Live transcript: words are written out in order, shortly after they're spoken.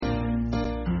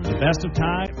Best of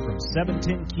Time from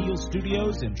 710 Keel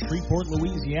Studios in Shreveport,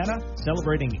 Louisiana,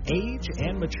 celebrating age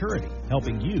and maturity,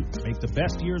 helping you make the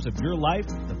best years of your life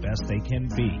the best they can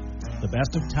be. The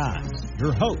Best of Times.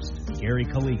 Your host, Gary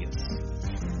Calligas.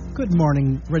 Good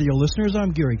morning, radio listeners.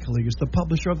 I'm Gary Calligas, the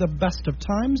publisher of The Best of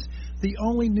Times, the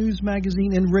only news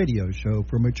magazine and radio show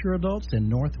for mature adults in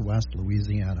Northwest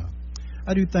Louisiana.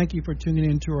 I do thank you for tuning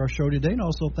in to our show today, and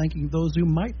also thanking those who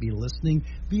might be listening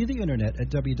via the internet at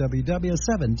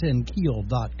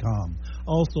www.710keel.com.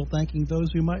 Also thanking those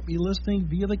who might be listening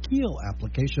via the Keel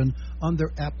application on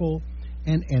their Apple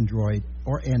and Android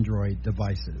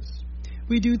devices.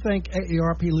 We do thank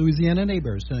AARP Louisiana and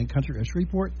Neighbors, Sun Country of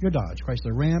Shreveport, your Dodge,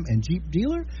 Chrysler, Ram, and Jeep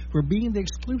dealer for being the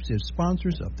exclusive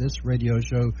sponsors of this radio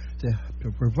show to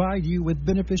provide you with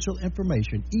beneficial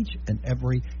information each and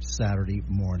every Saturday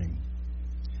morning.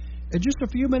 In just a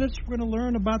few minutes, we're going to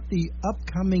learn about the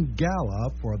upcoming gala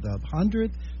for the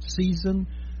 100th season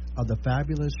of the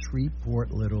fabulous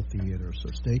Shreveport Little Theatre. So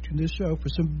stay tuned to the show for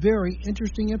some very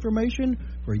interesting information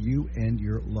for you and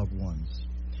your loved ones.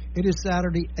 It is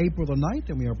Saturday, April the 9th,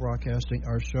 and we are broadcasting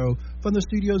our show from the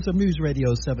studios of News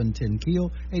Radio 710 Keel,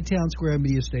 a town square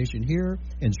media station here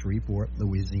in Shreveport,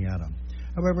 Louisiana.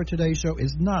 However, today's show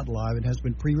is not live and has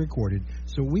been pre-recorded,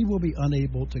 so we will be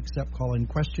unable to accept call-in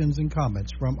questions and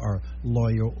comments from our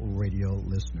loyal radio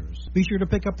listeners. Be sure to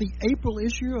pick up the April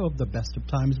issue of the Best of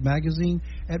Times magazine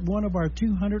at one of our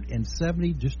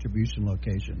 270 distribution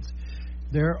locations.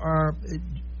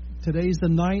 Today's the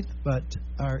 9th, but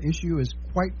our issue is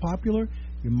quite popular.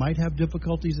 You might have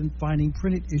difficulties in finding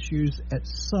printed issues at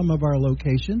some of our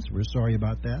locations. We're sorry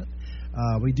about that.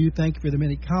 We do thank you for the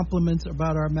many compliments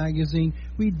about our magazine.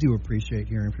 We do appreciate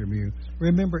hearing from you.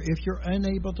 Remember, if you're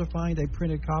unable to find a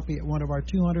printed copy at one of our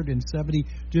 270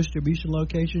 distribution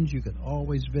locations, you can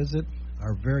always visit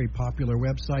our very popular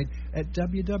website at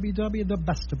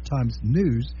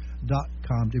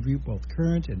www.thebestoftimesnews.com to view both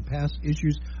current and past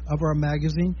issues of our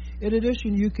magazine. In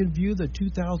addition, you can view the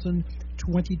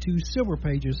 2022 Silver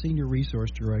Pages Senior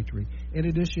Resource Directory. In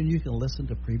addition, you can listen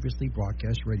to previously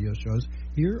broadcast radio shows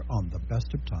here on the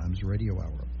Best of Times Radio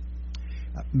Hour.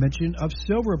 Mention of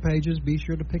Silver Pages, be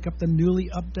sure to pick up the newly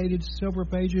updated Silver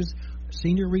Pages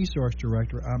Senior Resource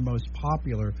Directory, our most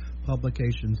popular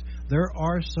publications. There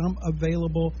are some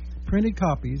available printed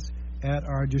copies at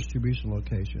our distribution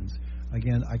locations.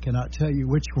 Again, I cannot tell you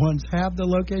which ones have the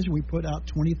location. We put out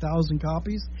 20,000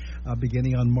 copies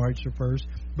beginning on March the 1st,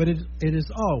 but it is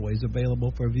always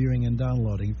available for viewing and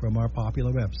downloading from our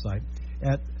popular website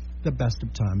at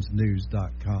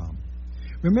thebestoftimesnews.com.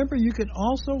 Remember, you can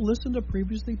also listen to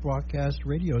previously broadcast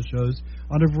radio shows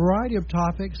on a variety of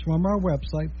topics from our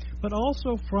website, but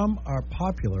also from our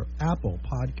popular Apple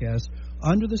podcast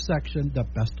under the section The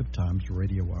Best of Times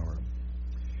Radio Hour.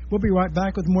 We'll be right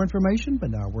back with more information, but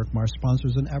now a word from our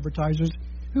sponsors and advertisers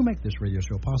who make this radio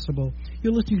show possible.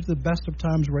 You're listening to the Best of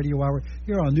Times Radio Hour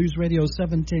here on News Radio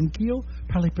 710 Keel,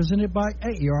 proudly presented by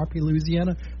AARP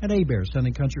Louisiana and A-Bear,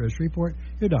 Sun Country of Shreveport,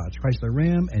 your Dodge, Chrysler,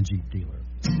 Ram, and Jeep dealer.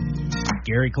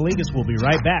 Gary Calligas will be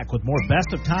right back with more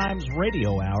Best of Times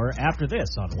Radio Hour after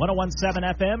this on 101.7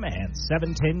 FM and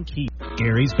 710 Keel.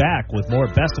 Gary's back with more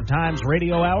Best of Times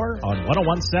Radio Hour on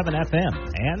 101.7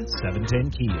 FM and 710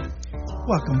 Keel.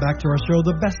 Welcome back to our show,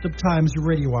 The Best of Times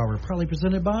Radio Hour, proudly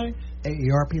presented by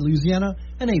AARP Louisiana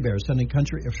and A-Bear, Sun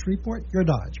Country of Shreveport, your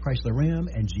Dodge, Chrysler, Ram,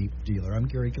 and Jeep dealer. I'm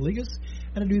Gary Calligas,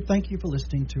 and I do thank you for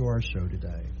listening to our show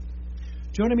today.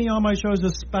 Joining me on my show as a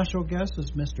special guest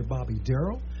is Mr. Bobby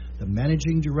Darrell, the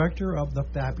Managing Director of the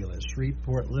fabulous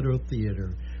Shreveport Little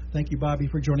Theatre. Thank you, Bobby,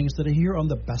 for joining us today here on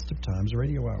the Best of Times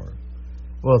Radio Hour.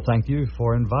 Well, thank you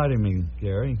for inviting me,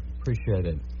 Gary. Appreciate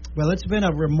it. Well, it's been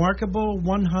a remarkable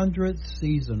 100th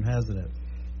season, hasn't it?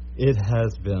 It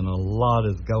has been. A lot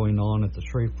is going on at the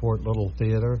Shreveport Little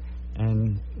Theatre,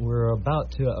 and we're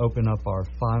about to open up our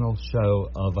final show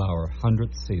of our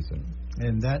 100th season.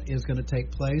 And that is going to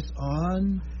take place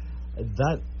on?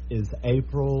 That is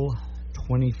April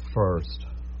 21st.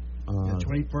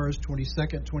 21st,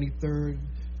 22nd, 23rd,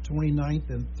 29th,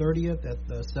 and 30th at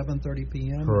 7:30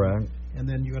 p.m. Correct. And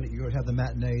then you're going to have the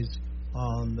matinees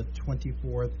on the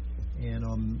 24th and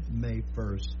on May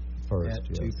 1st at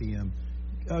 2 p.m.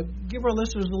 Give our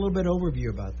listeners a little bit of overview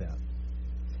about that.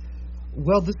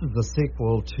 Well, this is the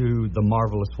sequel to The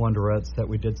Marvelous Wonderettes that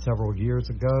we did several years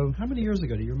ago. How many years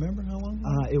ago? Do you remember how long?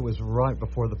 It was right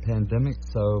before the pandemic,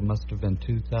 so it must have been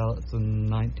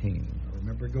 2019. I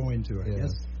remember going to it,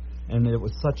 yes. And it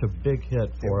was such a big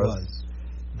hit for us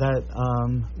that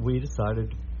we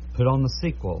decided to put on the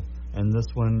sequel. And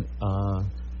this one,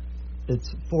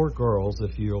 it's 4 girls,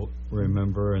 if you'll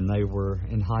remember, and they were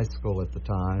in high school at the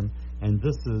time. And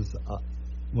this is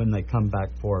when they come back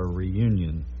for a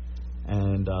reunion.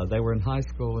 And they were in high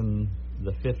school in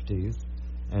the 50s,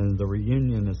 and the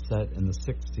reunion is set in the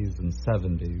 60s and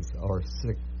 70s, or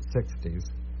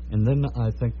 60s. And then I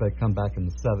think they come back in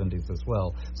the 70s as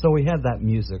well. So we had that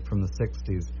music from the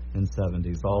 60s and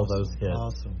 70s, all those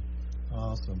hits.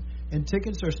 Awesome. And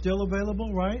tickets are still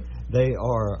available, right? They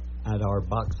are at our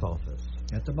box office.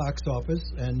 At the box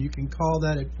office, and you can call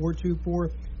that at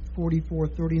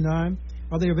 424-4439.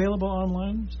 Are they available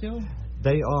online still?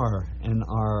 They are, and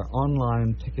our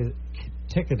online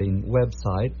ticketing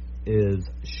website is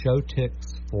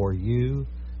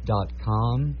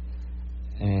showtix4u.com,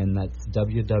 and that's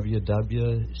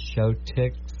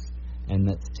www.showtix, and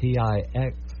that's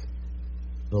TIX,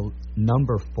 the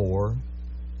number 4,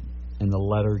 and the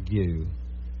letter U,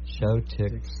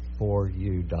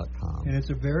 showtix4u.com. And it's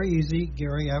a very easy.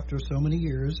 Gary, after so many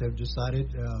years, have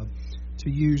decided to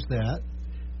use that.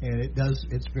 And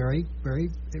it's very, very,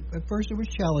 at first it was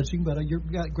challenging, but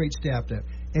you've got great staff to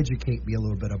educate me a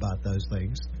little bit about those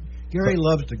things. Gary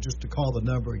loves to call the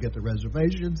number and get the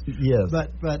reservations. Yes.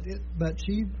 But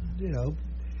she,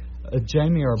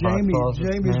 Jamie, our box office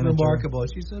Jamie's manager. Remarkable.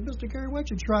 She said, Mr. Gary, why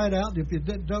don't you try it out? If you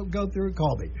don't go through,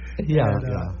 call me. Yeah,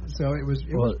 and, So it was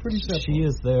pretty simple. She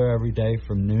is there every day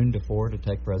from noon to 4 to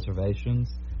take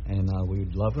reservations, and we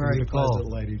would love for you to call. Very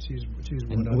pleasant lady. She's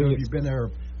one of them. You've been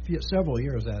there several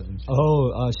years, hasn't she?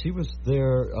 She was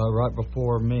there right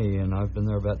before me, and I've been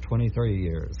there about 23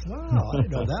 years. Wow, I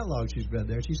didn't know that long she's been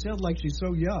there. She sounds like she's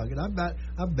so young, and I've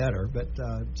met her, but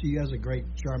she has a great,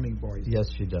 charming voice. Yes,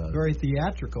 she does. Very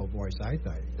theatrical voice, I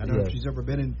think. I don't know if she's ever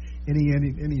been in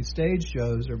any stage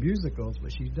shows or musicals,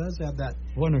 but she does have that.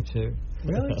 One or two.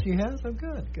 Really, she has. Oh,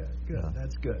 good. Yeah.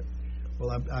 That's good.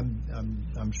 Well,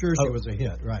 I'm sure she was a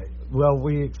hit, right? Well,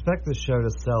 we expect the show to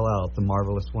sell out. The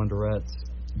Marvelous Wonderettes.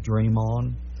 Dream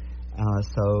On.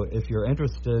 So if you're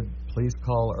interested, please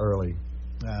call early.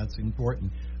 That's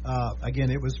important.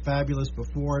 Again, it was fabulous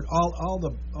before. All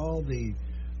the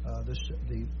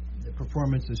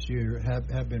performances this year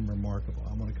have been remarkable.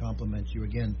 I want to compliment you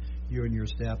again, you and your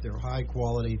staff. They're high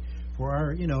quality for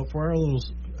our little,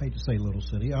 I hate to say little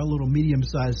city, our little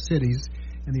medium-sized cities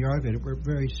in the art of it.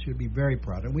 Should be very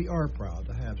proud, and we are proud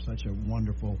to have such a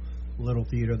wonderful little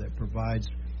theater that provides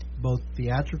both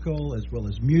theatrical as well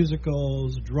as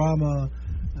musicals, drama.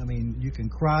 I mean, you can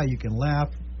cry, you can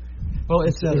laugh. Well,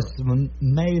 it's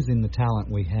amazing the talent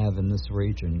we have in this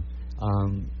region.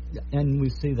 And we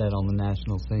see that on the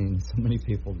national scene. So many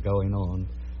people going on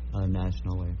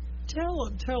nationally. Tell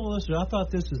listeners, I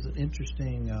thought this is an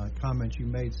interesting comment you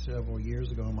made several years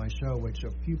ago on my show, which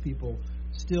a few people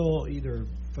still either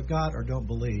forgot or don't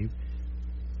believe.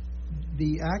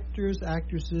 The actors,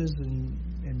 actresses, and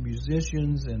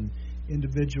musicians and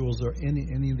individuals or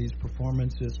any of these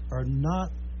performances are not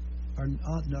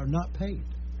paid,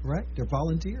 correct? They're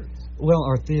volunteers. Well,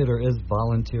 our theater is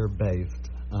volunteer-based,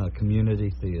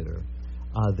 community theater.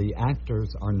 The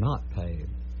actors are not paid.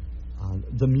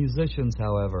 The musicians,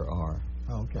 however, are.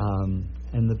 Oh, okay.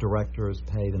 And the director is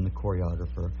paid and the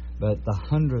choreographer. But the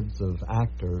hundreds of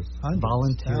actors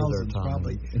volunteer their time.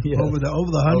 Probably. Yes. Over the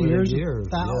 100 years?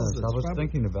 Thousands. Yes, I was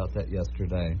thinking about that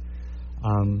yesterday.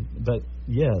 But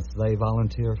yes, they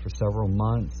volunteer for several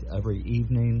months. Every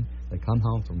evening they come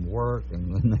home from work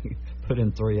and then they put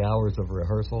in 3 hours of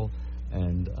rehearsal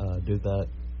and do that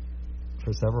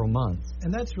for several months.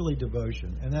 And that's really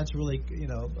devotion, and that's really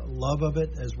love of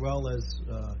it as well as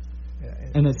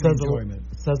and it says enjoyment.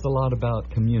 It says a lot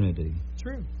about community.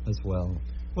 True. As well.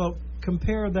 Well,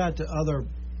 compare that to other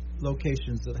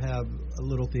locations that have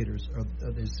little theaters. Are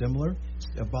they similar?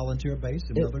 Volunteer based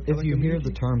in other If you hear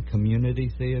the term community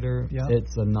theater,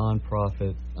 it's a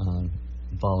nonprofit,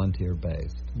 volunteer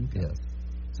based. Okay. Yes.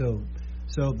 So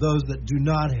those that do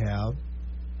not have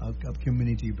a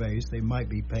community based, they might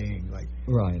be paying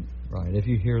Right. If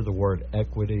you hear the word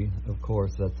equity, of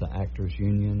course, that's the actors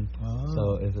union. Oh.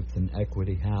 So if it's an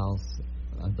equity house,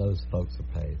 those folks are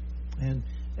paid.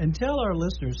 And tell our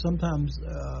listeners, sometimes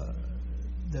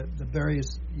the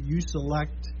various, you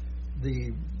select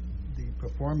the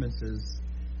performances,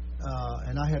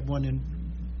 and I had one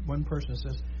person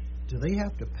says, do they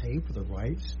have to pay for the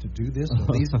rights to do this?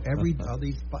 Are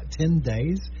these 10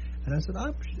 days? And I said,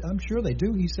 I'm sure they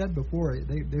do. He said before,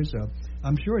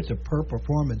 I'm sure it's a per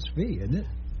performance fee, isn't it?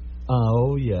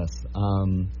 Oh yes,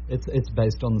 it's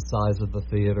based on the size of the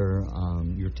theater,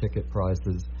 your ticket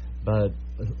prices. But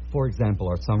for example,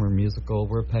 our summer musical,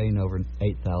 we're paying over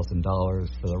 $8,000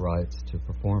 for the rights to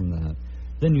perform that.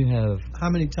 Then you have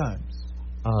how many times?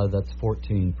 That's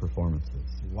 14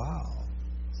 performances. Wow.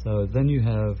 So then you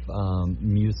have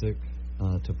music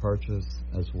to purchase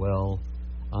as well.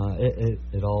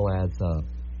 it all adds up.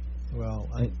 Well,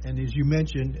 and as you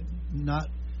mentioned,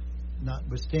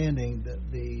 notwithstanding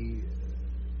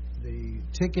the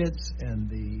tickets and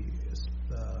the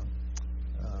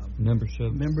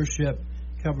membership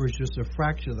covers just a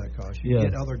fraction of that cost. You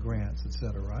get other grants, et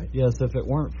cetera, right? Yes, if it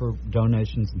weren't for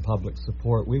donations and public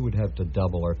support, we would have to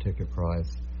double our ticket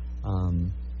price.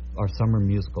 Our summer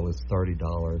musical is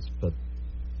 $30, but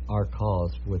our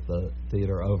cost with the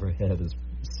theater overhead is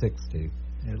 $60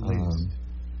 at least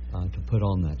to put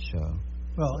on that show.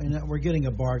 Well, and we're getting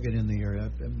a bargain in the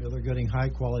area. They're getting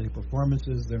high-quality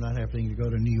performances. They're not having to go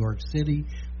to New York City,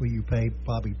 where you pay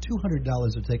probably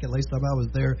 $200 a ticket. Last time I was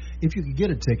there, if you could get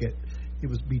a ticket, it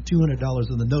would be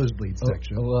 $200 in the nosebleed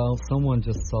section. Well, someone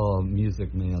just saw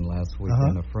Music Man last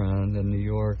weekend, a friend in New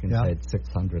York, and paid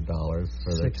 $600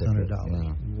 for their ticket. $600.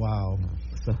 Yeah. Wow. Yeah.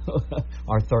 So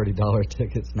our $30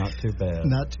 ticket's not too bad.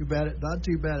 Not too bad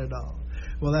at all.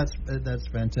 Well, that's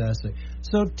fantastic.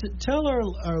 So tell our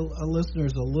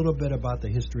listeners a little bit about the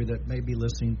history that may be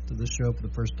listening to the show for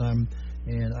the first time,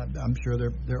 and I'm sure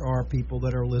there are people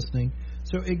that are listening.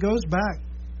 So it goes back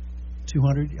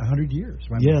 100 years,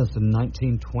 right? Yes, in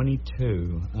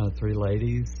 1922, three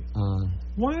ladies.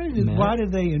 Why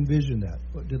did they envision that?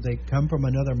 Did they come from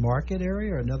another market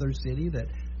area or another city that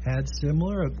had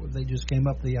similar, or they just came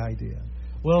up with the idea?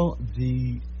 Well,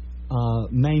 the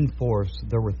main force,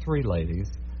 there were three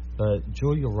ladies, but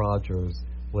Julia Rogers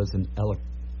was an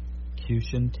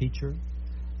elocution teacher,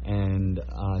 and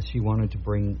she wanted to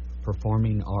bring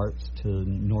performing arts to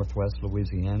northwest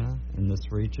Louisiana in this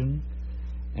region.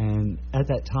 And at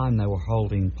that time, they were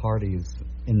holding parties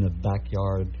in the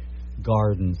backyard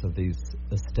gardens of these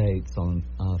estates on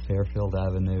Fairfield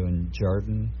Avenue and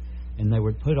Jordan, and they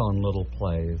would put on little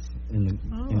plays and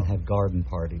have garden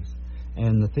parties.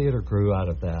 And the theater grew out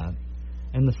of that.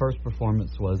 And the first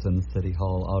performance was in the City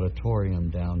Hall Auditorium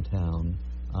downtown,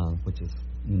 which is,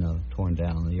 torn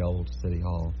down, the old City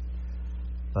Hall.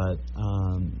 But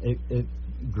it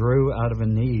grew out of a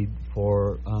need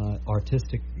for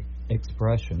artistic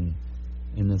expression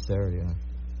in this area.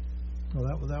 Well,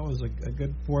 that was a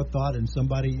good forethought, and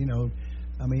somebody,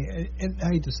 I mean, and I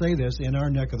hate to say this, in our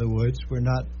neck of the woods, we're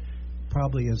not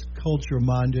probably as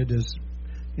culture-minded as,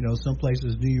 some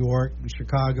places, New York,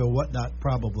 Chicago, whatnot,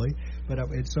 probably. But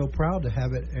it's so proud to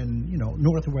have it in,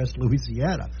 northwest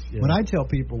Louisiana. Yeah. When I tell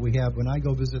people when I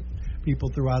go visit people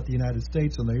throughout the United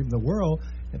States and even the world,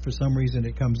 and for some reason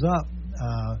it comes up,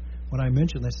 when I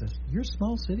mention this, they say, your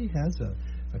small city has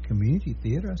a community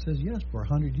theater? I says, yes, for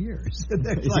 100 years. And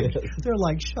they're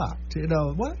like shocked,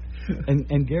 what?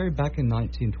 And Gary, back in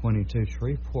 1922,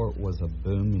 Shreveport was a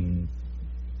booming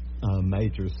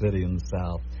major city in the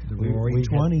South. The roaring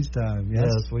 20s time, yes.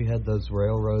 Yes, we had those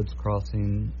railroads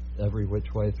crossing every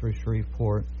which way through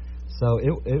Shreveport. So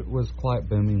it was quite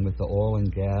booming with the oil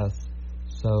and gas.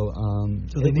 So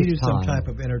they needed some type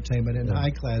of entertainment and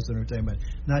high-class entertainment,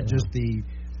 not just the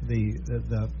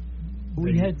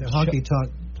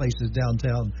honky-tonk places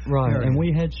downtown. Right, area. And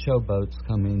we had showboats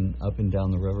coming up and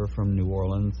down the river from New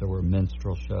Orleans. There were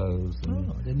minstrel shows.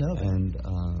 And, I didn't know that. And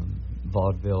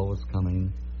vaudeville was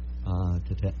coming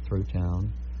through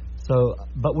town. So,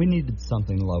 but we needed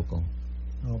something local.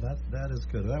 Oh, that is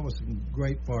good. That was some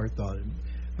great forethought.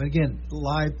 But again,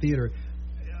 live theater.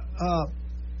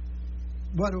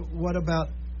 What about?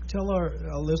 Tell our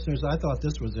listeners. I thought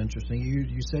this was interesting.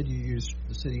 You said you used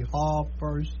the City Hall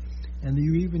first, and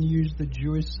you even used the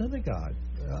Jewish synagogue.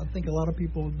 I think a lot of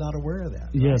people are not aware of that.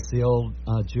 Right? Yes, the old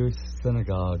Jewish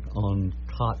synagogue on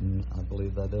Cotton, I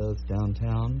believe that is,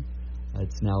 downtown.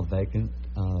 It's now vacant,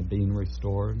 being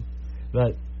restored.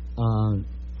 But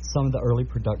some of the early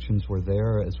productions were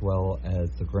there, as well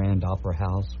as the Grand Opera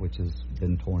House, which has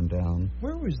been torn down.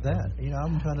 Where was that?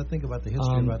 I'm trying to think about the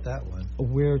history about that one.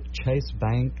 Where Chase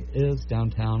Bank is,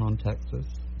 downtown on Texas.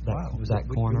 That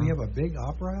corner. Do we have a big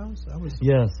opera house?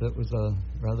 Yes, it was a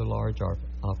rather large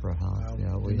opera house. I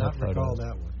did not recall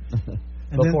that one.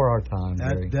 Before our time.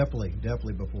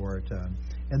 Definitely before our time.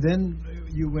 And then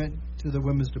you went to the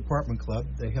Women's Department Club.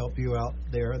 They helped you out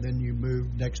there, and then you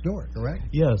moved next door, correct?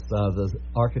 Yes. The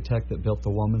architect that built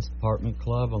the Women's Department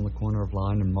Club on the corner of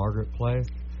Line and Margaret Place,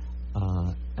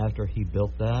 after he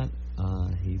built that,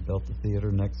 he built the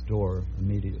theater next door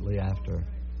immediately after.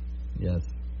 Yes.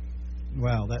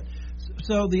 Wow.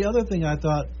 So the other thing I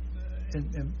thought,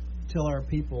 and tell our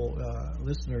people,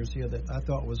 listeners here, that I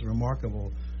thought was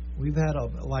remarkable, we've had,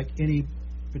 like any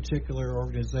particular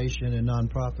organization and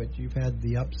nonprofit, you've had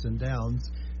the ups and downs.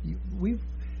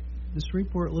 The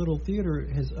Shreveport Little Theater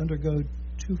has undergone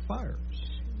 2 fires,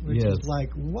 which is like,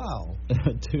 wow.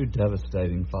 2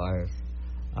 devastating fires.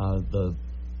 The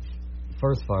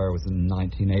first fire was in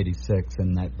 1986,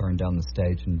 and that burned down the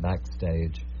stage and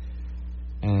backstage.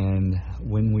 And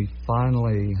when we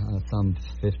finally, some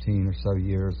 15 or so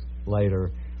years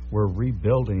later, were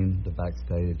rebuilding the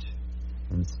backstage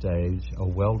and stage, a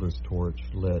welder's torch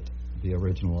lit the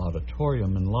original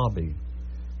auditorium and lobby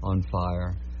on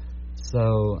fire.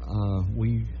 So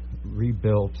we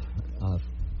rebuilt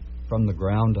from the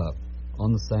ground up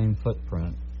on the same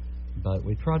footprint, but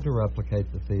we tried to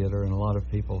replicate the theater, and a lot of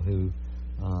people who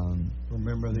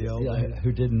remember the old days,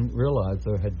 who didn't realize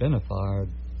there had been a fire.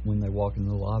 When they walk in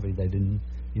the lobby, they didn't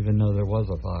even know there was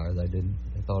a fire. They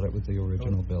thought it was the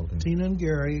original building. Tina and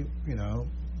Gary,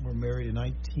 were married in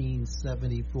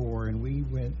 1974, and we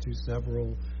went to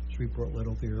several Shreveport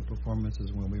Little Theatre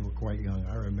performances when we were quite young.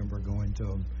 I remember going to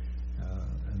them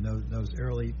in those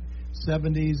early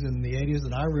 70s and the 80s,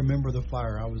 and I remember the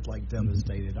fire. I was like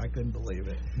devastated. I couldn't believe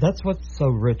it. That's what's so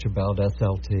rich about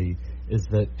SLT, is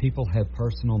that people have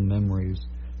personal memories.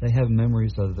 They have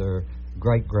memories of their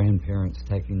great-grandparents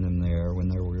taking them there when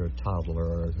they were a toddler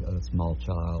or a small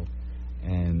child.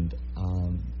 And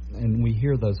we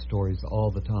hear those stories all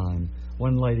the time.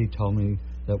 One lady told me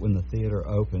that when the theater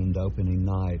opened, opening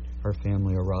night, her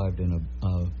family arrived in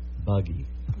a buggy,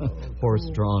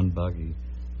 horse-drawn buggy.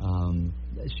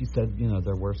 She said,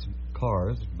 there were some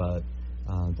cars, but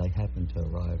they happened to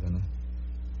arrive in a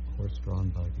horse-drawn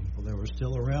buggy. Well, they were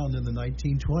still around in the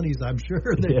 1920s, I'm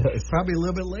sure. They probably a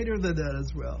little bit later than that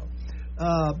as well.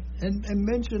 And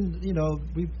mentioned,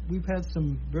 we've had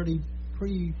some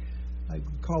pretty, I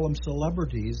call them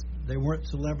celebrities. They weren't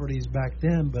celebrities back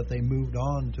then, but they moved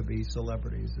on to be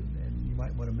celebrities. And you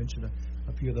might want to mention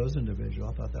a few of those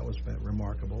individuals. I thought that was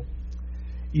remarkable.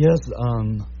 Yes,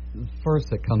 first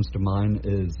that comes to mind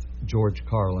is George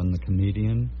Carlin, the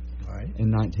comedian. All right.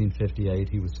 In 1958,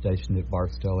 he was stationed at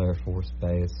Barksdale Air Force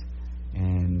Base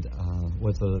and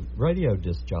was a radio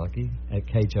disc jockey at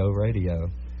KHO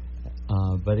Radio.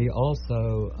 But he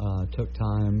also took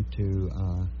time to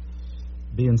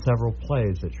be in several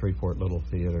plays at Shreveport Little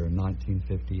Theatre in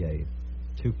 1958.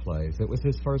 2 plays. It was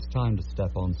his first time to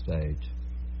step on stage.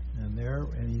 And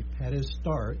he had his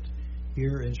start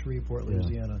here in Shreveport,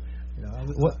 Louisiana.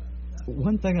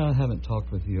 One thing I haven't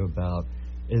talked with you about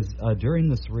is during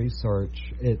this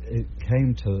research, it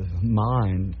came to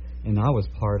mind, and I was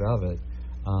part of it.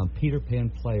 Peter Pan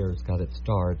Players got its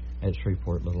start at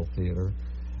Shreveport Little Theatre.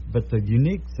 But the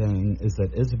unique thing is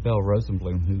that Isabel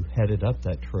Rosenblum, who headed up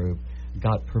that troupe,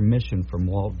 got permission from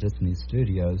Walt Disney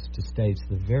Studios to stage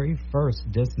the very first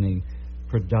Disney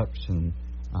production,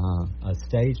 a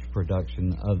staged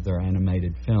production of their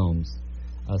animated films,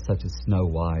 such as Snow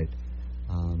White.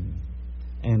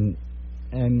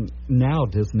 And now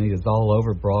Disney is all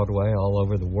over Broadway, all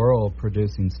over the world,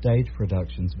 producing stage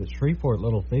productions. But Shreveport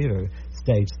Little Theatre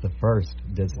staged the first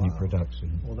Disney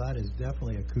production. Well, that is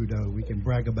definitely a kudo we can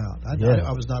brag about.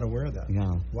 I was not aware of that. Yeah.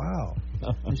 Wow.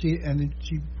 and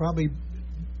she probably,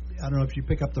 I don't know if she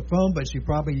picked up the phone, but she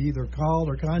probably either called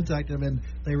or contacted them, and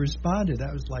they responded.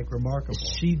 That was like remarkable.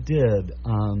 She did.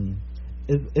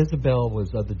 Isabel was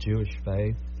of the Jewish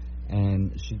faith,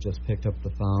 and she just picked up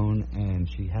the phone, and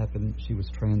she was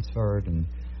transferred and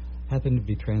happened to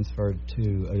be transferred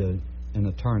to an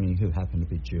attorney who happened to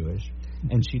be Jewish,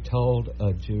 and she told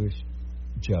a Jewish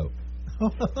joke.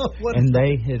 And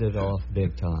they hit it off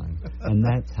big time, and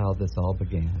that's how this all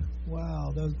began.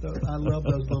 Wow, I love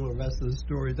those little rest of the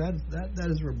stories. That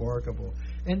is remarkable.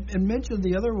 And mention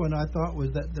the other one I thought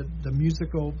was that the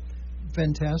musical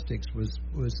Fantastics was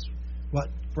what,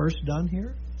 first done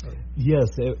here? Yes,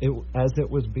 as it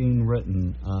was being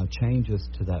written, changes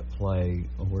to that play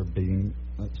were being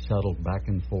shuttled back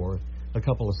and forth. A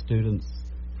couple of students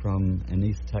from an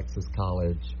East Texas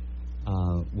college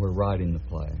were writing the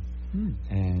play.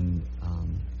 And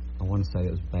I want to say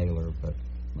it was Baylor, but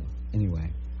anyway.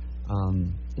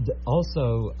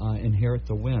 Also, Inherit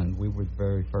the Wind, we were the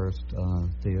very first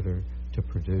theater to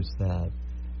produce that.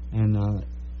 And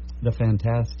The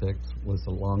Fantastics was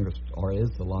the longest, or is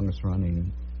the longest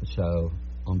running show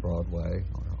on Broadway,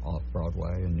 or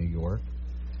off-Broadway in New York.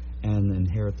 And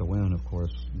Inherit the Wind, of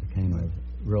course, became a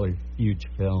really huge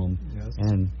film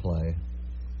and play.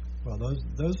 Well,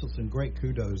 those are some great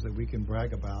kudos that we can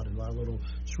brag about in our little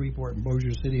Shreveport and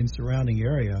Bossier City and surrounding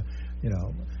area,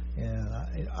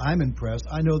 And I'm impressed.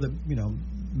 I know that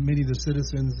many of the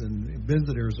citizens and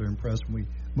visitors are impressed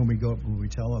when we go up and we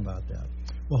tell them about that.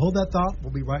 Well, hold that thought.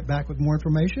 We'll be right back with more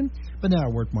information. But now, a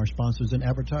word from our sponsors and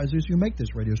advertisers who make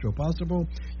this radio show possible.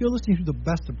 You're listening to the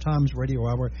Best of Times Radio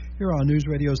Hour here on News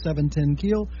Radio 710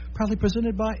 Keel, proudly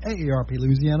presented by AARP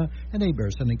Louisiana and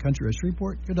A-Bear Sending Country of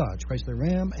Shreveport, your Dodge, Chrysler,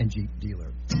 Ram, and Jeep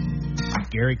dealer.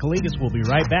 Gary Kaligas will be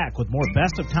right back with more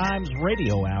Best of Times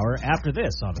Radio Hour after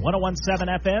this on 101.7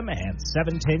 FM and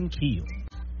 710 Keel.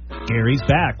 Gary's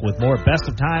back with more Best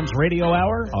of Times Radio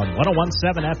Hour on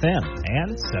 101.7 FM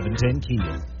and 710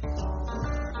 Keel.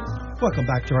 Welcome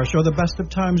back to our show, the Best of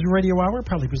Times Radio Hour,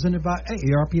 proudly presented by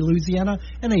AARP Louisiana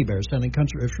and A-Bear Sending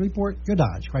Country of Shreveport, your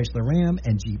Dodge, Chrysler, Ram,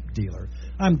 and Jeep dealer.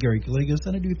 I'm Gary Kaligas,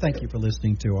 and I do thank you for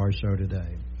listening to our show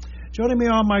today. Joining me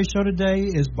on my show today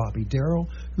is Bobby Darrell,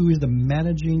 who is the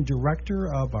managing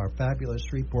director of our fabulous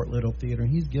Shreveport Little Theatre,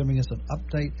 and he's giving us an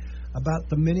update about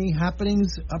the many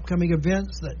happenings, upcoming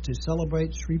events that to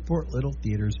celebrate Shreveport Little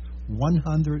Theatre's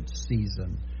 100th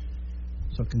season.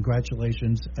 So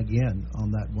congratulations again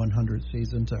on that 100th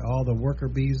season to all the worker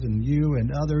bees and you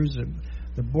and others, and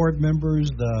the board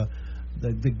members, the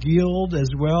guild as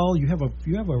well. You have a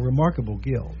remarkable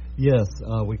guild. Yes,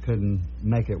 we couldn't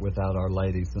make it without our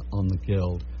ladies on the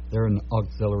guild. They're an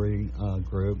auxiliary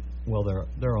group. Well, they're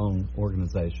their own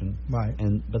organization, right?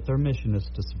 But their mission is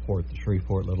to support the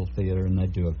Shreveport Little Theatre, and they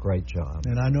do a great job.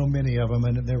 And I know many of them,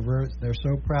 and they're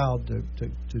so proud to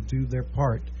do their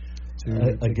part.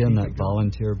 Again, that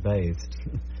volunteer based.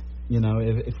 You know,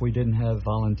 if we didn't have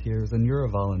volunteers, and you're a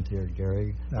volunteer,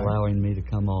 Gary, right, allowing me to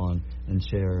come on and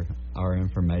share our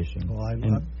information. Well, I've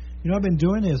been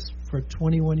doing this for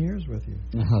 21 years with you.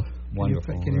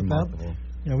 Wonderful, can you remarkable.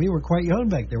 You know, we were quite young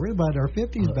back then. We were about our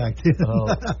 50s back then. Oh,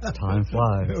 time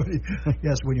flies.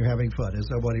 Yes, when you're having fun, as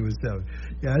somebody was telling.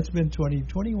 Yeah, it's been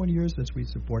 21 years since we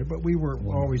supported, but we were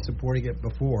always supporting it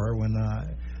before when my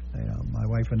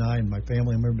wife and I and my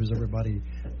family members, everybody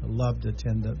loved to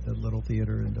attend the Little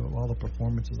Theater and all the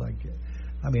performances I get.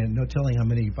 I mean, no telling how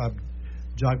many, if I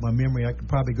jog my memory, I could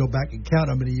probably go back and count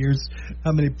how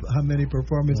many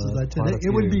performances I attended.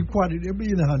 It would be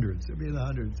in the hundreds. It would be in the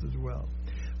hundreds as well.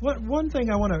 One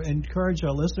thing I want to encourage our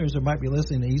listeners who might be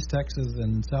listening to East Texas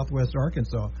and Southwest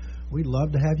Arkansas, we'd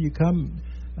love to have you come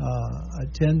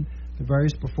attend the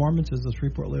various performances of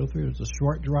Shreveport Little Theatre. It's a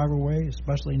short drive away,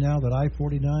 especially now that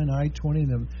I-49,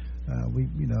 I-20,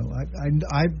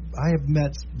 I have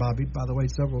met Bobby, by the way,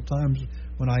 several times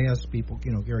when I ask people,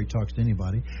 Gary talks to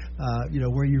anybody,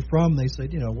 where you're from, they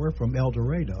said, we're from El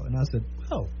Dorado. And I said,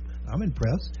 well, I'm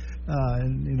impressed.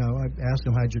 And I asked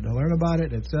them, how'd you learn about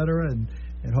it, et cetera, and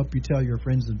hope you tell your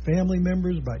friends and family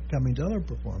members about coming to other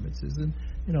performances. And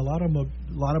a lot of them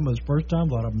was first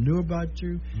time, a lot of them knew about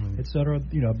you, et cetera.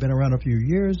 Been around a few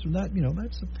years. And that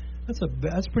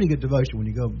that's pretty good devotion when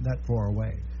you go that far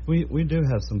away. We do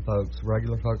have some folks,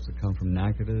 regular folks that come from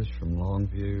Natchitoches, from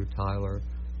Longview, Tyler.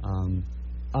 A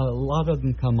lot of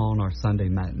them come on our Sunday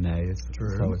matinees,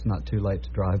 so it's not too late to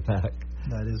drive back.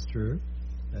 That is true.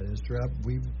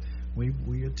 We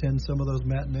attend some of those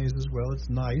matinees as well. It's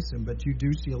nice, but you do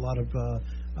see a lot of,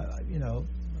 I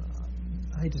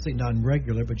hate to say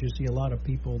non-regular, but you see a lot of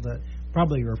people that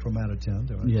probably are from out of town.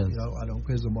 Yes. I don't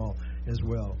quiz them all as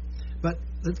well. But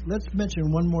let's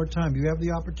mention one more time. You have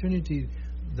the opportunity.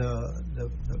 The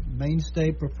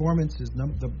mainstay performance is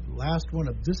the last one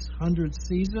of this 100th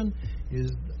season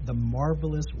is the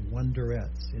Marvelous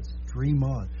Wonderettes. It's Dream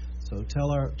On. So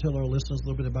tell our listeners a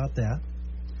little bit about that.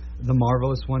 The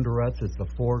Marvelous Wonderettes is a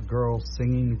 4-girl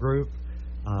singing group.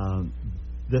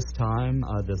 This time,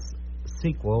 this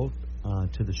sequel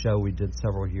to the show we did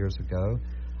several years ago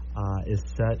is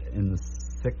set in the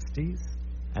 60s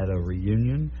at a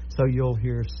reunion. So you'll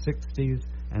hear 60s,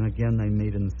 and again, they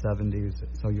meet in the 70s,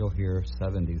 so you'll hear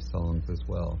 70s songs as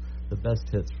well. The best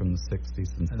hits from the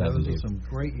 60s and 70s. Those are some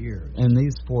great years. And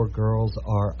these 4 girls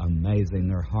are amazing.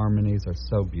 Their harmonies are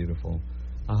so beautiful.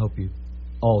 I hope you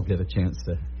all get a chance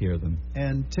to hear them.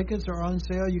 And tickets are on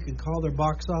sale. You can call their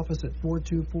box office at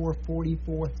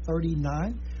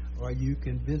 424-4439, or you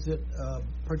can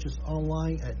purchase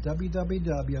online at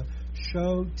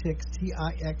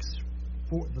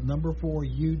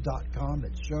www.showtix4u.com.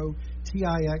 That's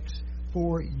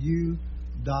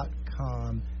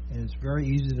showtix4u.com. And it's very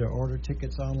easy to order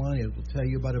tickets online. It will tell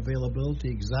you about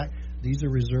availability. These are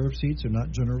reserved seats. They're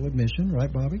not general admission, right,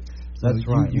 Bobby? That's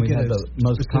right. We have the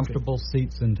most comfortable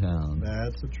seats in town.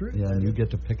 That's the truth. Yeah, and you get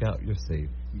to pick out your seat.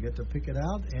 You get to pick it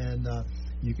out, and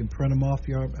you can print them off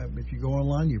if you go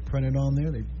online, you print it on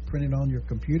there. They print it on your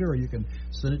computer, or you can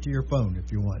send it to your phone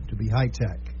if you want to be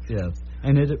high-tech. Yes,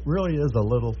 and it really is a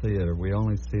little theater. We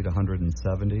only seat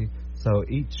 170, so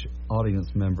each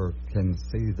audience member can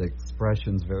see the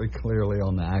expressions very clearly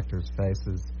on the actors'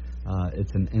 faces.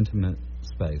 It's an intimate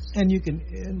space. And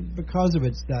and because of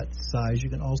its that size, you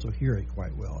can also hear it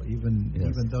quite well. Even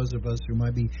those of us who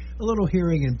might be a little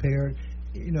hearing impaired,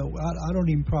 I don't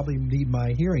even probably need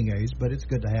my hearing aids, but it's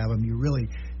good to have them. You really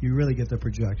get the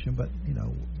projection. But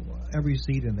every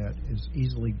seat in that is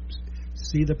easily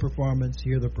see the performance,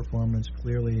 hear the performance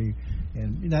clearly,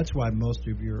 and that's why most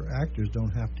of your actors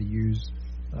don't have to use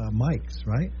mics,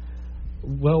 right?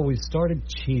 Well, we started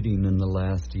cheating in the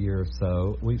last year or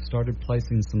so. We started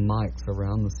placing some mics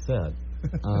around the set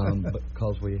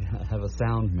because we have a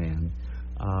sound man,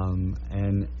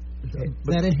 and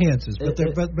that enhances. But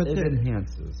it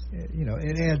enhances.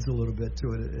 It adds a little bit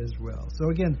to it as well. So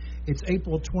again, it's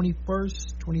April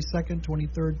 21st, 22nd,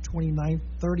 23rd, 29th,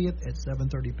 30th at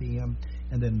 7:30 p.m.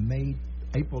 and then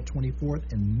April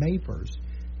 24th and May 1st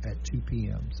at 2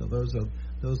 p.m. So those are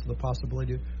the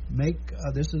possibilities.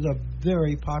 This is a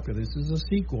very popular. This is a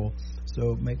sequel,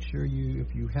 so make sure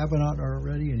if you haven't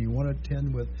already and you want to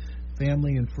attend with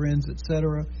family and friends,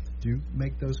 etc., do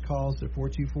make those calls at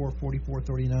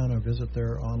 424-4439 or visit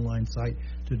their online site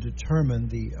to determine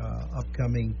the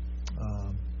upcoming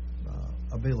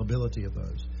availability of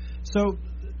those. So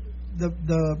the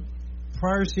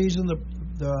prior season,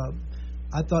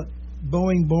 I thought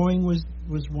Boeing was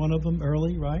one of them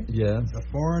early, right? Yeah. The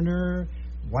Foreigner,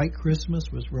 White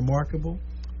Christmas was remarkable.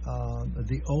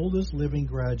 The Oldest Living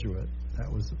Graduate,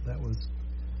 that was.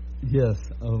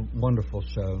 Yes, a wonderful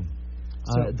show.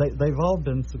 So, they've all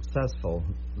been successful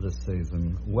this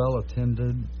season, well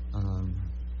attended.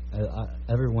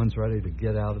 Everyone's ready to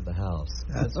get out of the house.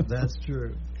 That's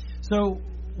true. So,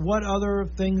 what other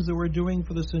things that we're doing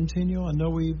for the Centennial? I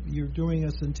know you're doing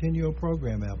a Centennial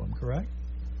program album, correct?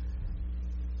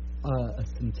 A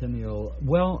Centennial.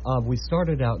 Well, we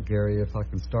started out, Gary, if I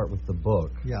can start with the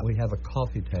book. Yeah. We have a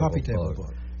coffee table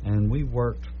book. And we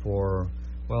worked for,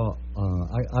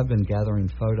 I've been gathering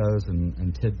photos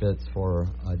and tidbits for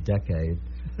a decade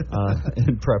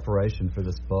in preparation for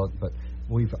this book, but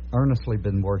we've earnestly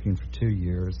been working for 2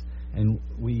 years, and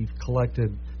we've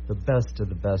collected the best of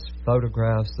the best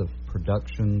photographs of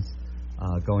productions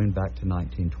going back to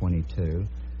 1922.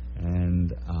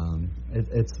 And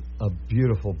it's a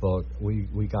beautiful book.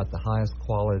 We got the highest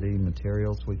quality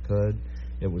materials we could.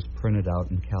 It was printed out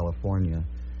in California.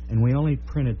 And we only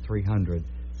printed 300,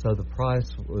 so the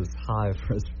price was high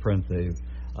for us to print these.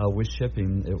 With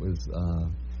shipping, it was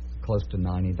close to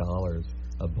 $90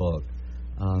 a book.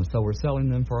 So we're selling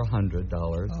them for $100,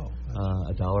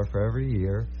 $1 for every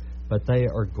year. But they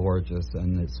are gorgeous,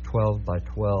 and it's 12 by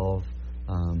 12,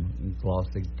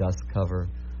 glossy dust cover.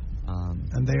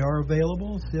 And they are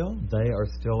available still? They are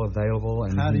still available.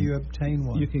 And how do you obtain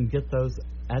one? You can get those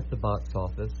at the box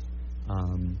office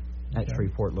at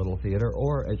Shreveport Little Theatre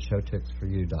or at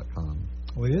showtixforyou.com.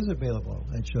 Well, it is available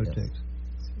at Showtix. Yes.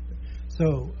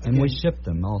 So, and we ship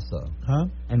them also. Huh?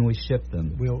 And we ship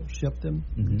them. We'll ship them?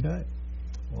 Mm-hmm. Okay.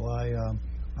 Well,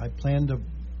 I plan to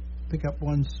pick up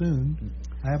one soon.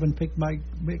 I haven't picked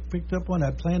up one.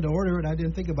 I planned to order it. I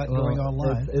didn't think about going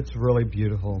online. It's really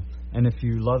beautiful. And if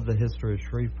you love the history of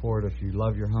Shreveport, if you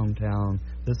love your hometown,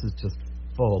 this is just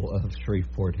full of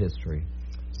Shreveport history.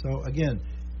 So, again,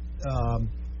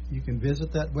 you can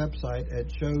visit that website at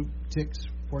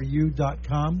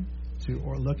showtixforyou.com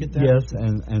or look at that. Yes,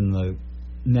 and the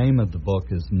name of the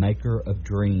book is Maker of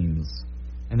Dreams.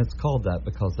 And it's called that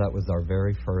because that was our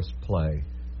very first play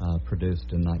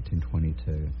produced in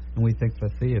 1922. And we think the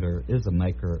theater is a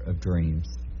maker of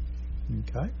dreams.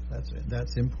 Okay,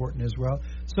 that's important as well.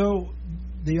 So,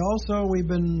 we've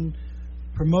been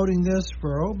promoting this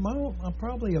for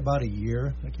probably about a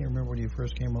year. I can't remember when you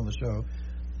first came on the show.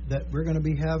 That we're going to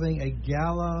be having a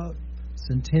gala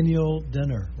centennial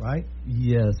dinner, right?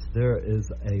 Yes, there is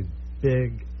a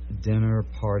big dinner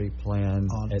party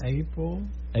planned on April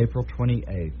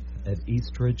 28th at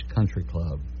Eastridge Country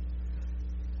Club.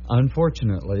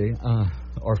 Unfortunately,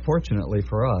 or fortunately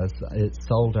for us, it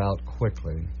sold out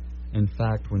quickly. In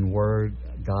fact, when word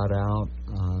got out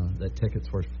that tickets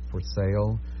were for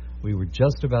sale, we were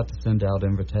just about to send out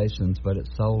invitations, but it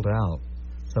sold out.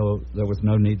 So there was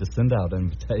no need to send out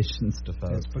invitations to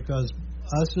folks. It's because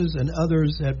us and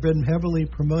others have been heavily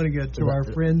promoting it to our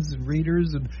friends and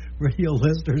readers and radio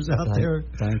listeners out there.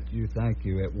 Thank you.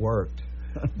 It worked.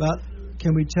 But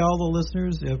can we tell the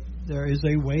listeners if there is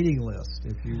a waiting list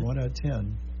if you want to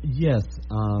attend? Yes,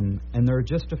 and there are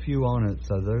just a few on it,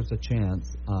 so there's a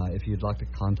chance. If you'd like to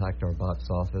contact our box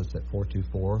office at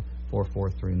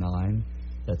 424-4439,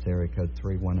 that's area code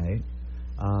 318.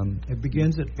 It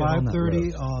begins at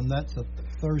 5:30 on that's a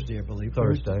Thursday, I believe.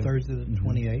 Thursday the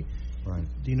 28th. Right.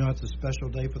 Do you know it's a special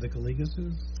day for the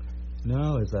Caligases?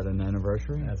 No, is that an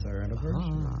anniversary? That's our anniversary.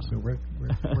 Ah. So we're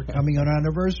coming on our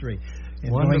anniversary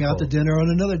and Wonderful. going out to dinner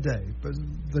on another day. But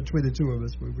between the two of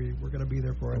us, we're going to be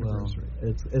there for our anniversary.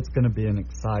 It's going to be an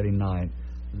exciting night.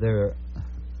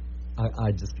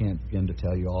 I just can't begin to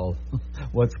tell you all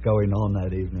what's going on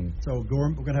that evening. So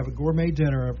we're going to have a gourmet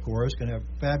dinner, of course. Going to have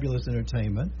fabulous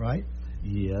entertainment, right?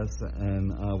 Yes,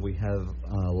 and we have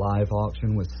a live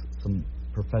auction with some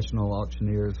professional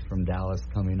auctioneers from Dallas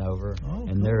coming over,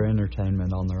 and their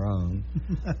entertainment on their own.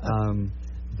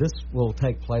 This will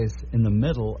take place in the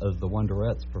middle of the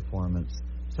Wonderettes performance,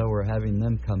 so we're having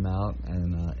them come out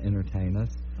and entertain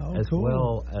us, as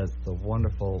well as the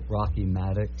wonderful Rocky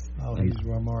Maddox. Oh, he's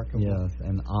remarkable. Yes,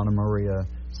 and Anna Maria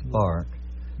Spark.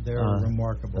 They're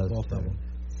remarkable, both of them.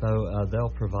 So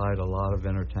they'll provide a lot of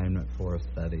entertainment for us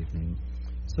that evening.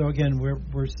 So again,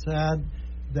 we're sad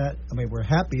that, we're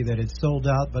happy that it's sold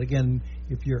out, but again,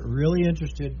 if you're really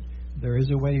interested, there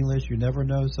is a waiting list. You never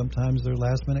know. Sometimes there are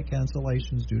last-minute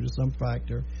cancellations due to some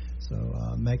factor. So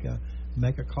make a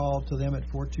call to them at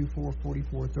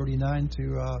 424-4439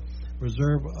 to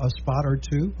reserve a spot or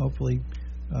two, hopefully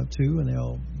two, and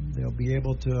they'll be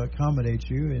able to accommodate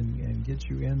you and get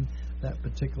you in that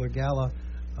particular gala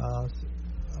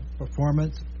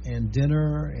performance and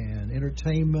dinner and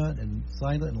entertainment and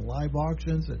silent and live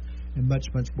auctions and much,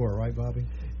 much more. Right, Bobby?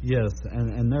 Yes,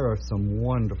 and there are some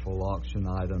wonderful auction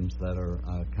items that are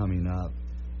coming up.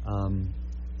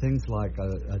 Things like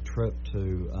a trip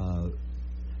to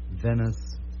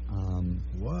Venice.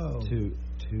 Whoa. To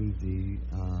the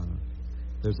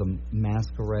there's a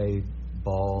masquerade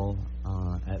ball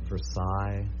at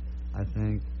Versailles, I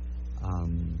think.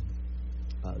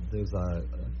 There's a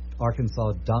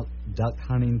Arkansas duck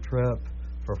hunting trip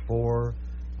for 4.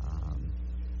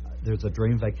 There's a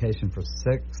dream vacation for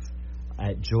 6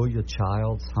 at Julia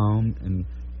Child's home in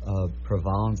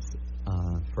Provence,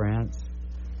 France.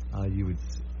 You would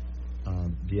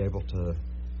be able to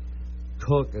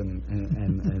cook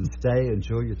and stay in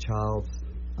Julia Child's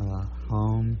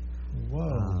home.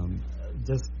 Whoa!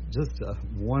 Just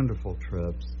wonderful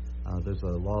trips. There's a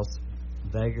Las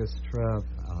Vegas trip.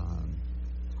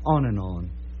 On and on.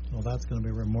 Well, that's going to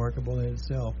be remarkable in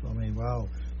itself. Wow.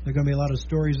 There are going to be a lot of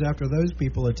stories after those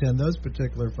people attend those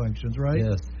particular functions, right?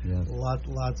 Yes.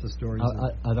 Lots of stories.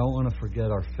 I don't want to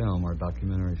forget our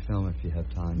documentary film, if you have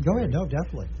time. Go ahead. No,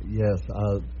 definitely. Yes.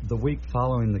 The week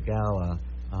following the gala,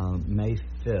 May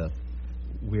 5th,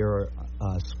 we're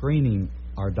screening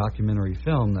our documentary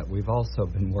film that we've also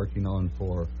been working on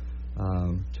for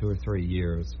 2 or 3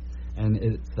 years. And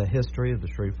it's the history of the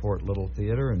Shreveport Little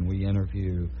Theatre, and we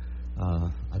interview,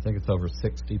 I think it's over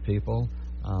 60 people,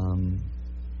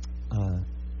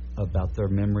 about their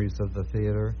memories of the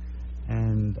theater.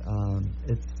 And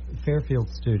it's Fairfield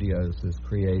Studios is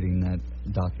creating that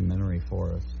documentary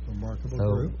for us. Remarkable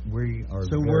group. We are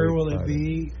So where will excited. it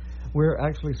be? We're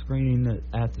actually screening it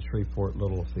at the Shreveport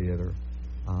Little Theatre.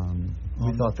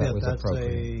 We thought that was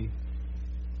appropriate.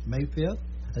 That's May 5th?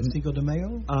 At Cinco de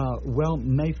Mayo? Well,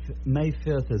 May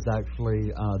 5th is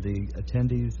actually the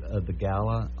attendees of the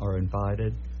gala are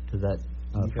invited to that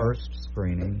first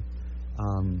screening.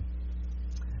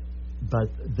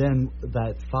 But then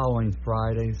that following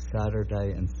Friday,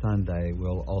 Saturday, and Sunday,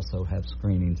 we'll also have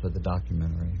screenings of the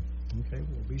documentary. Okay,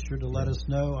 well, be sure to let us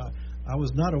know. I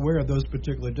was not aware of those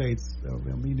particular dates.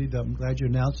 I'm glad you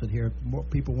announced it here. If more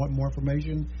people want more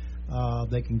information,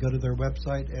 they can go to their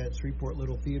website at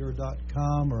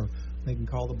ShreveportLittleTheatre.com, or they can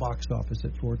call the box office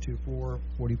at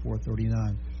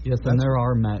 424-4439. Yes, and there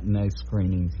are matinee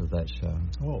screenings of that show.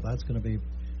 Oh, that's going to be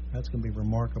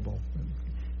remarkable.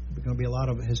 There's going to be a lot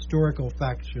of historical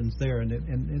factions there, and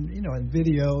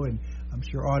video, and I'm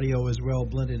sure audio as well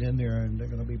blended in there, and they're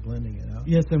going to be blending it out.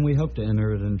 Yes, and we hope to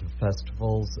enter it into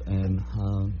festivals, and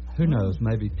who knows,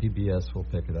 maybe PBS will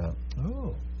pick it up.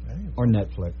 Oh, or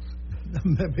Netflix.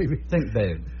 Maybe. Think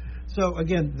big. So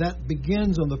again, that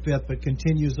begins on the 5th, but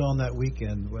continues on that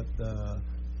weekend with 6th,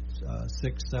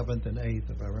 7th, and 8th,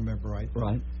 if I remember right.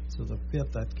 Right. So the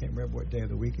 5th, I can't remember what day of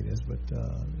the week it is, but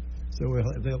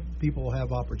people will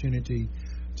have opportunity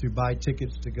to buy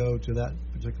tickets to go to that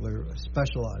particular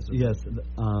specialized event.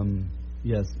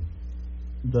 Yes.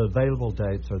 The available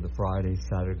dates are the Friday,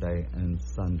 Saturday, and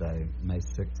Sunday, May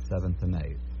 6th, 7th, and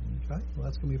 8th. Okay, well,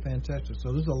 that's going to be fantastic.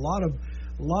 So there's a lot of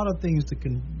things to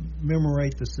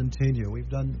commemorate the centennial. We've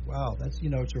done,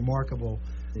 it's remarkable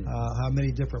how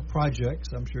many different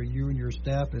projects. I'm sure you and your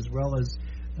staff, as well as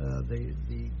the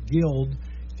guild,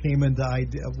 came into the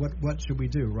idea of what should we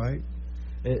do, right?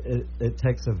 It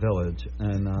takes a village,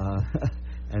 and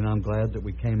I'm glad that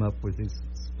we came up with these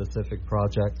specific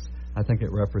projects. I think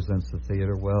it represents the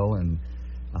theater well, and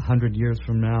 100 years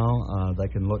from now, they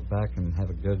can look back and have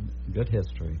a good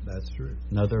history. That's true.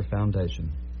 Know their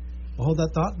foundation. Well, hold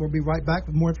that thought. We'll be right back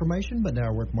with more information, but now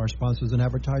a word from our sponsors and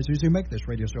advertisers who make this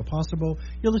radio show possible.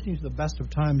 You're listening to the Best of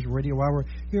Times Radio Hour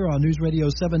here on News Radio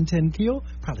 710 Keel,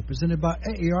 proudly presented by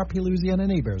AARP Louisiana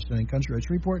Neighbors, and in country at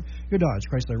Shreveport, your Dodge,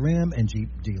 Chrysler, Ram, and Jeep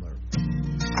dealer.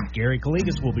 Gary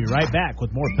Kaligas will be right back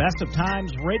with more Best of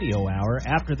Times Radio Hour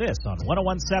after this on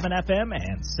 101.7 FM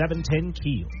and 710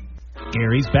 Keel.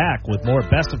 Gary's back with more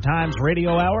Best of Times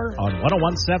Radio Hour on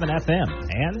 101.7 FM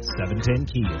and 710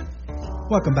 Keel.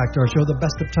 Welcome back to our show, the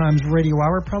Best of Times Radio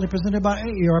Hour, proudly presented by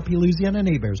AARP Louisiana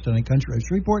Neighbors, and in country of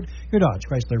Shreveport, your Dodge,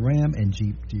 Chrysler, Ram, and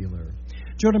Jeep dealer.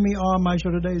 Joining me on my show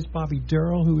today is Bobby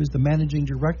Darrell, who is the managing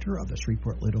director of the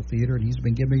Shreveport Little Theatre, and he's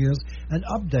been giving us an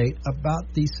update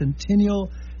about the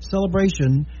centennial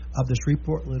celebration of the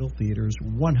Shreveport Little Theatre's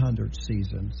 100th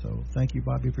season. So thank you,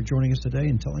 Bobby, for joining us today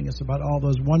and telling us about all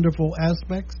those wonderful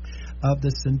aspects of the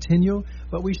centennial.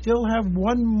 But we still have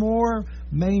one more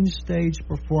main stage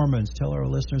performance. Tell our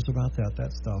listeners about that.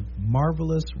 That's the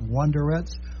Marvelous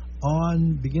Wonderettes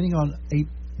beginning on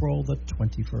April the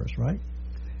 21st, right?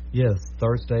 Yes,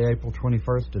 Thursday, April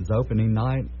 21st is opening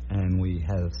night, and we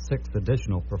have 6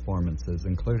 additional performances,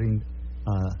 including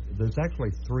there's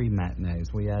actually 3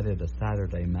 matinees. We added a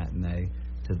Saturday matinee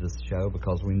to this show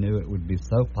because we knew it would be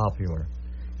so popular.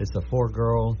 It's a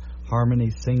 4-girl harmony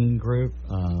singing group,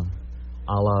 a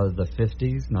la the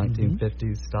 50s,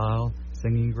 1950s style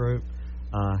singing group.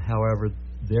 However,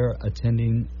 they're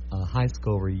attending a high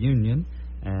school reunion,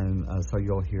 and so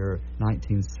you'll hear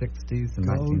 1960s and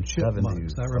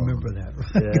 1970s. I remember that.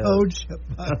 Yeah. Go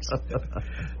Chipmunks.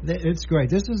 It's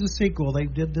great. This is a sequel. They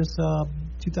did this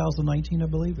 2019, I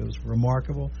believe. It was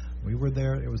remarkable. We were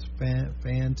there. It was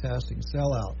fantastic.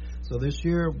 Sellout. So this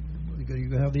year,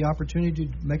 you have the opportunity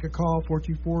to make a call,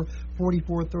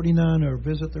 424-4439, or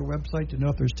visit their website to know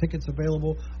if there's tickets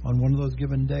available on one of those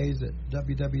given days at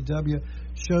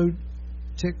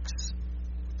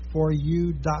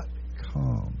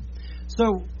www.showticksforyou.com.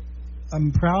 So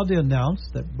I'm proud to announce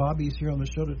that Bobby's here on the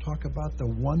show to talk about the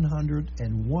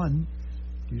 101.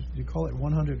 Do you call it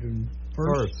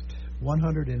 101st?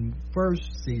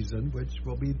 101st season, which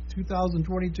will be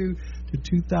 2022 to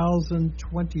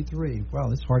 2023.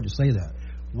 Wow, it's hard to say that.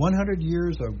 100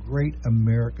 years of great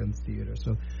American theater.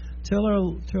 So tell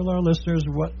our listeners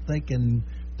what they can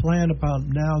plan about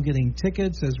now getting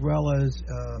tickets as well as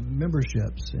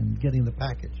memberships and getting the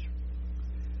package.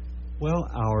 Well,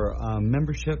 our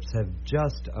memberships have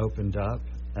just opened up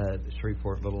at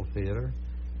Shreveport Little Theatre,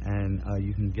 and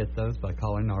you can get those by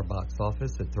calling our box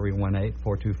office at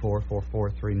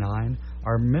 318-424-4439.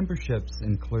 Our memberships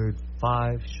include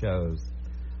 5 shows,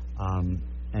 and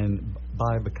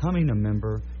by becoming a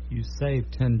member, you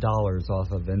save $10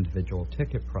 off of individual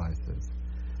ticket prices.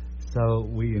 So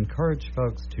we encourage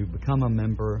folks to become a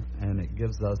member, and it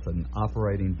gives us an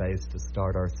operating base to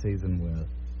start our season with.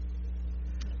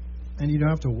 And you don't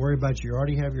have to worry about you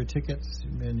already have your tickets,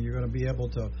 and you're going to be able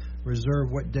to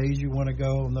reserve what days you want to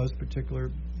go on those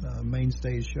particular main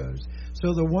stage shows.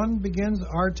 So the one begins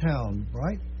Our Town,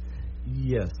 right?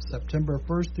 Yes. September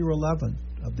 1st through 11th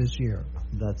of this year.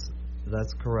 That's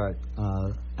correct.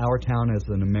 Our Town is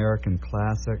an American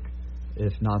classic,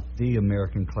 if not the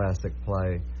American classic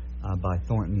play by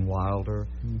Thornton Wilder.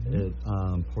 Mm-hmm. It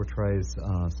portrays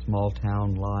small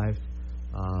town life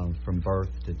from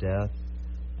birth to death.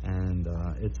 And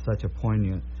it's such a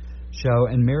poignant show.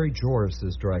 And Mary Joris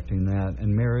is directing that.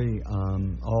 And Mary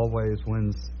always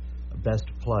wins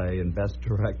Best Play and Best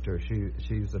Director.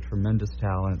 She's a tremendous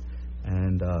talent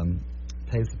and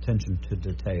pays attention to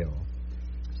detail.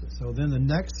 So then the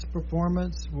next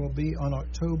performance will be on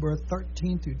October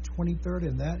 13th through 23rd,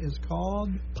 and that is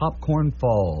called? Popcorn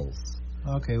Falls.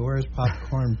 Okay, where is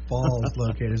Popcorn Falls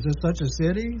located? Is this such a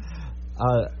city?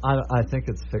 I think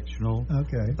it's fictional.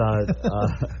 Okay.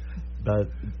 But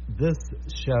this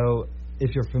show,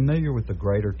 if you're familiar with the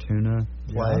Greater Tuna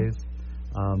plays,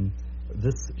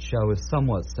 this show is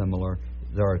somewhat similar.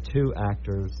 There are 2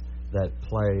 actors that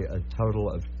play a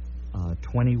total of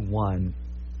 21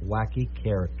 wacky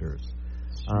characters.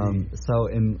 So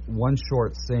in one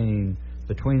short scene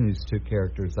between these 2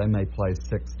 characters, they may play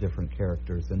 6 different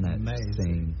characters in that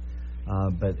scene.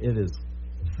 But it is...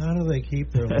 How do they keep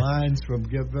their lines from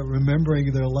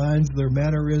remembering their lines, their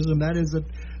mannerism? That is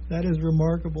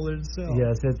remarkable in itself.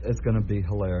 Yes, it's going to be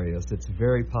hilarious. It's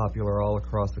very popular all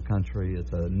across the country.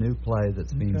 It's a new play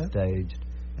that's being staged,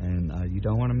 and you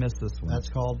don't want to miss this one. That's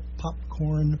called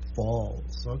Popcorn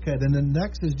Falls. Okay, then the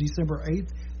next is December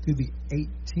 8th through the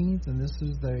 18th, and this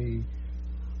is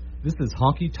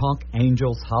Honky Tonk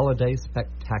Angels Holiday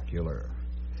Spectacular.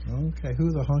 Okay, who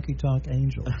are the Honky Tonk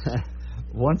Angels?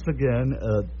 Once again,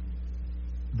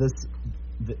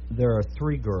 there are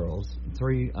three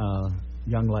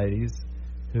young ladies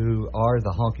who are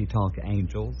the Honky Tonk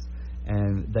Angels,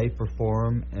 and they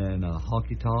perform in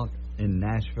Honky Tonk in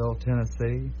Nashville,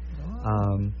 Tennessee.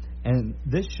 Oh. And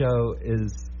this show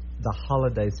is the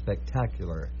Holiday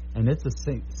Spectacular, and it's a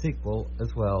sequel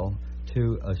as well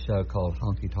to a show called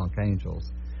Honky Tonk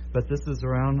Angels. But this is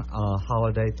around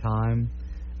holiday time,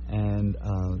 and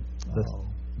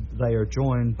they are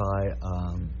joined by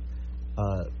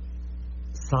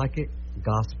psychic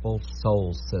gospel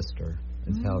soul sister,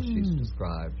 is how she's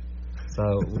described.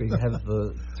 So we have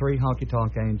the three Honky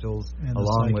Tonk Angels and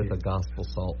along with a gospel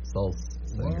soul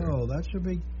singer. Whoa, that should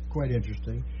be quite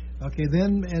interesting. Okay,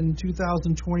 then in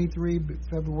 2023,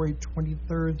 February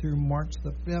 23rd through March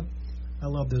the 5th, I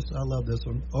love this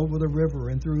one, Over the River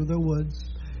and Through the Woods.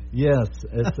 Yes,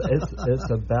 it's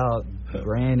about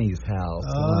Granny's house.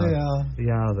 Oh,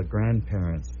 Yeah, the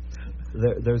grandparents.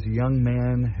 There's a young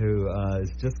man who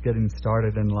is just getting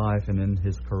started in life and in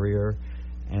his career,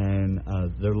 and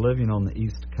they're living on the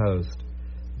East Coast,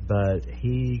 but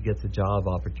he gets a job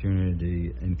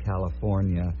opportunity in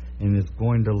California and is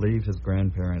going to leave his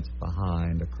grandparents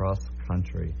behind across the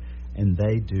country, and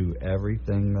they do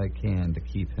everything they can to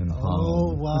keep him home.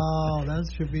 Oh, wow, that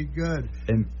should be good.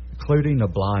 Including a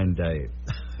blind date.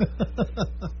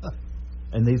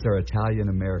 And these are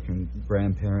Italian-American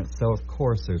grandparents, so of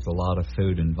course there's a lot of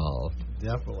food involved.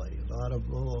 Definitely.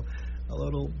 A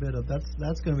little bit of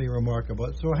that's going to be remarkable.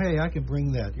 So hey, I can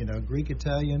bring that. Greek,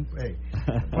 Italian. Hey,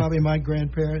 probably my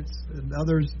grandparents and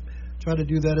others try to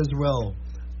do that as well.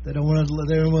 They don't want us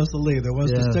to leave. They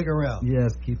want us to stick around.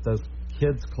 Yes, keep those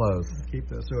kids close. Keep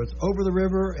those. So it's Over the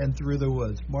River and Through the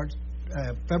Woods,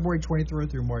 February 23rd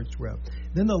through March 12th.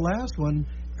 Then the last one,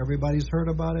 everybody's heard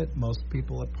about it. Most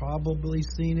people have probably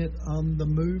seen it on the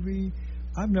movie.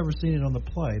 I've never seen it on the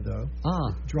play, though.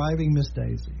 Driving Miss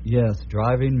Daisy. Yes,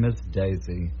 Driving Miss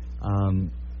Daisy. A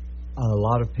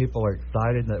lot of people are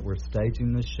excited that we're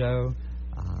staging this show.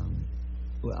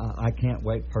 I can't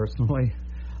wait personally.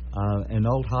 An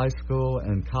old high school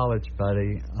and college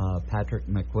buddy, Patrick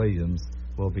McWilliams,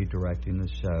 will be directing the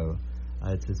show.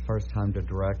 It's his first time to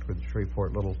direct with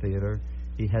Shreveport Little Theatre.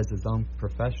 He has his own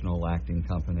professional acting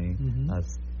company,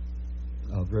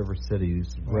 River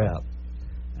City's rep.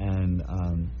 And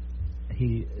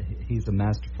he's a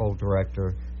masterful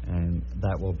director, and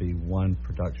that will be one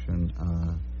production,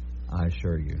 I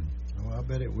assure you. Oh, I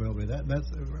bet it will be.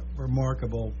 That's a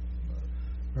remarkable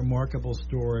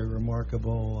story,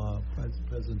 remarkable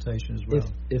presentation as well.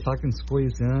 If I can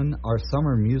squeeze in, our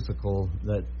summer musical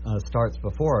that starts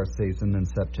before our season in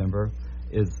September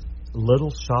is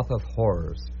Little Shop of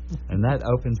Horrors, and that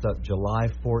opens up July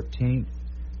 14th.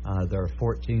 There are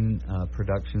 14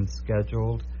 productions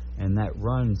scheduled, and that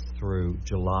runs through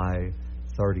July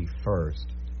 31st.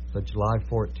 So July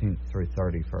 14th through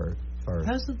 31st.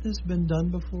 Hasn't this been done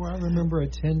before? I remember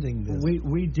attending this.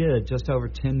 We did just over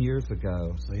 10 years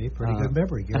ago. See, pretty good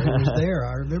memory. Gary was there.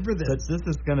 I remember this. But this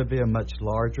is going to be a much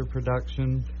larger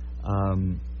production.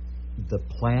 The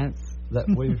plants that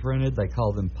we've rented, they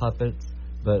call them puppets,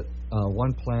 but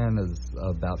one plant is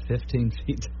about 15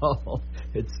 feet tall.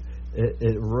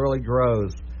 It really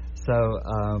grows. So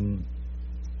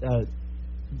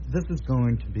this is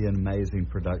going to be an amazing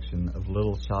production of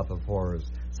Little Shop of Horrors.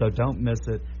 So don't miss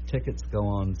it. Tickets go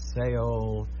on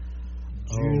sale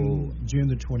June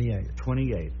the 28th.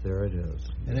 28th, there it is.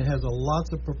 And it has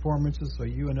lots of performances, so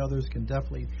you and others can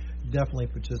definitely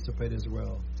participate as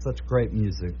well. Such great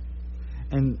music.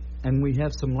 And we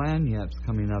have some lagniappes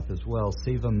coming up as well.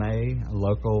 Siva May, a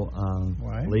local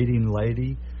leading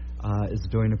lady, is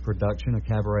doing a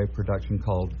cabaret production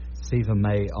called Siva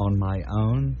May on My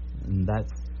Own, and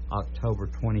that's October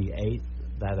 28th.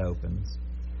 That opens.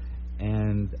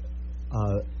 And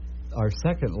our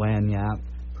second lagniappe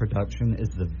production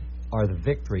are the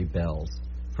Victory Bells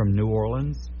from New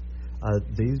Orleans.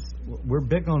 We're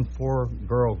big on 4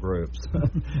 girl groups,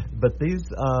 but these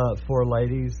 4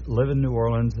 ladies live in New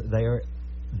Orleans. They are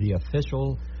the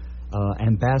official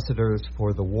ambassadors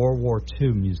for the World War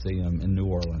II Museum in New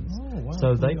Orleans. Oh, wow,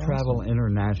 so they travel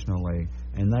internationally,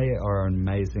 and they are an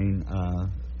amazing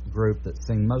group that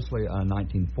sing mostly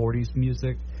 1940s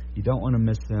music. You don't want to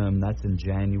miss them. That's in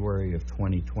January of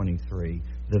 2023.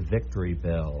 The Victory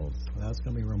Bells. That's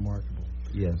going to be remarkable.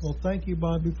 Yes. Well, thank you,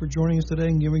 Bobby, for joining us today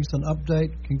and giving us an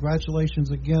update.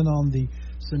 Congratulations again on the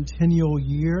centennial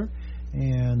year.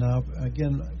 And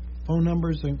again, Phone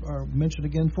numbers are mentioned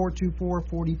again,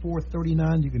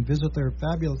 424-4439. You can visit their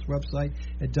fabulous website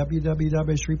at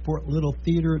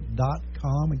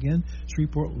www.ShreveportLittleTheatre.com. Again,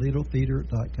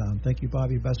 ShreveportLittleTheatre.com. Thank you,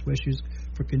 Bobby. Best wishes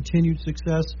for continued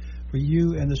success for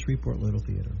you and the Shreveport Little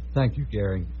Theatre. Thank you,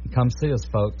 Gary. Come see us,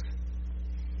 folks.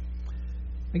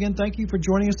 Again, thank you for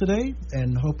joining us today,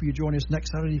 and hope you join us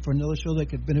next Saturday for another show that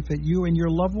could benefit you and your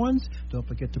loved ones. Don't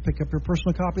forget to pick up your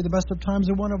personal copy of The Best of Times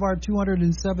in one of our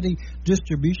 270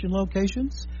 distribution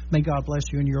locations. May God bless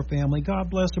you and your family. God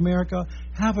bless America.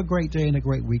 Have a great day and a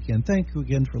great weekend. Thank you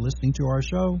again for listening to our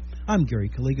show. I'm Gary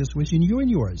Kaligas, wishing you and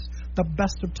yours the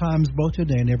best of times both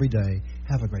today and every day.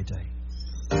 Have a great day.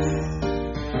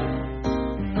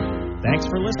 Thanks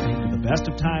for listening to the Best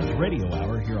of Times Radio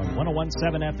Hour here on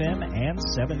 101.7 FM and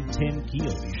 710 Keel.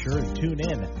 Be sure to tune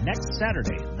in next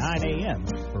Saturday at 9 a.m.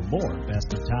 for more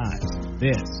Best of Times.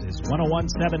 This is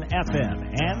 101.7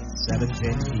 FM and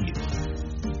 710 Keel.